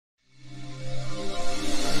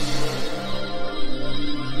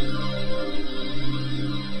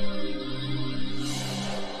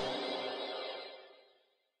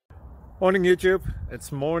Morning YouTube,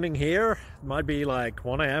 it's morning here. It might be like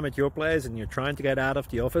 1 a.m. at your place and you're trying to get out of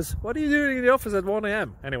the office. What are you doing in the office at 1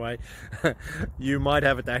 a.m? Anyway, you might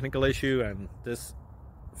have a technical issue and this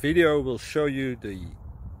video will show you the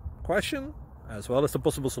question as well as the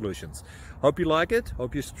possible solutions. Hope you like it,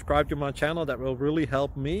 hope you subscribe to my channel. That will really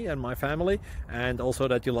help me and my family, and also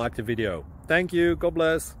that you like the video. Thank you, God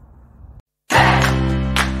bless.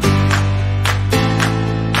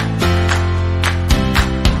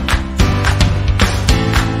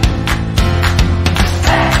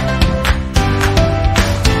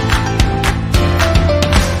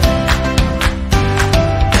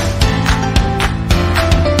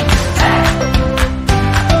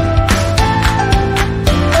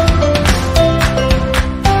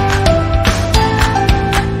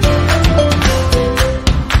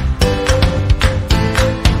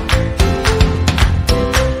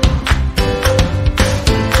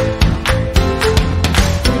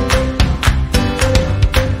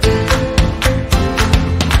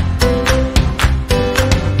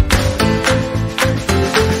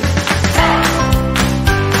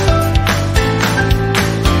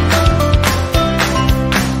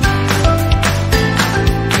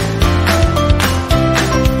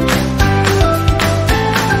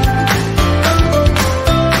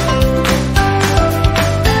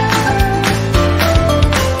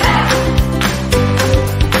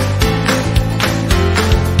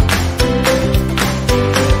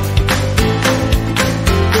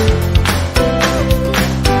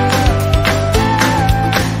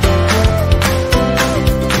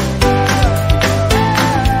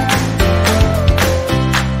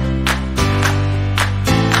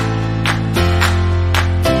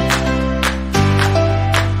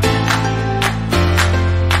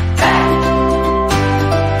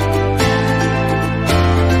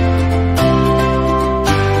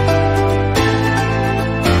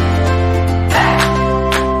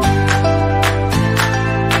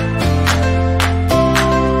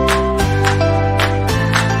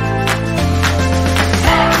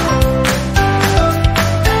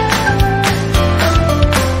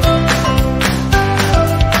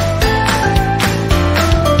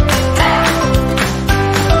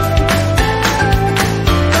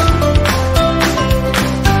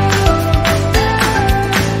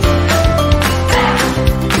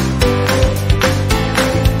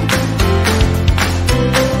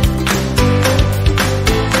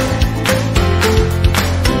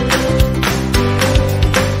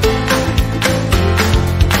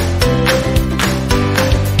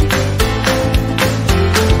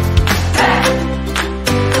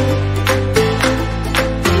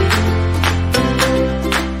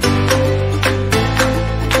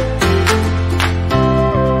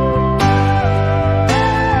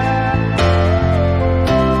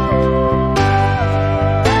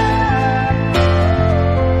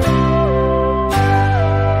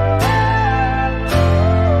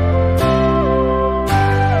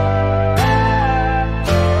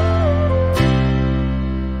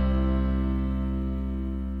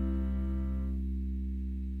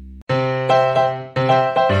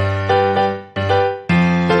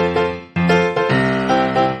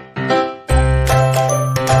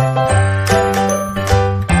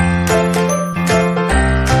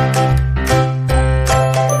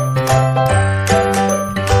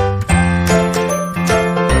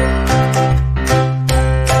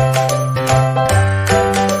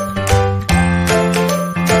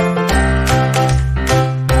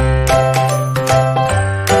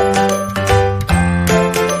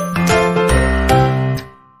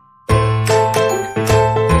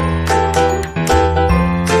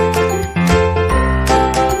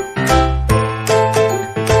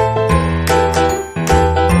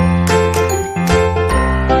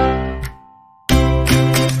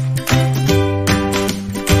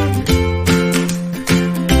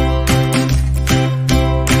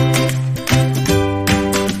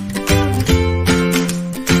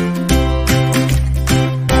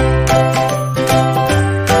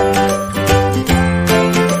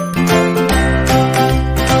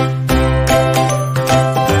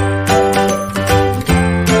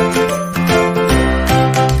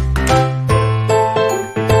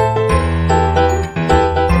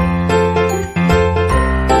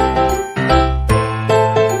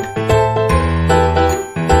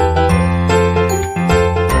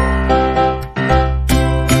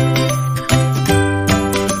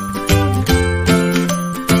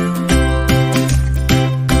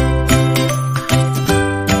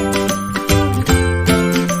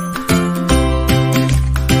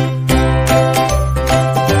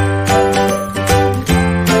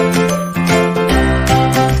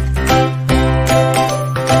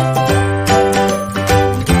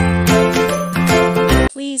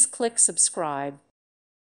 click subscribe.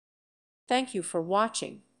 Thank you for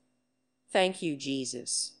watching. Thank you,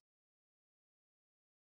 Jesus.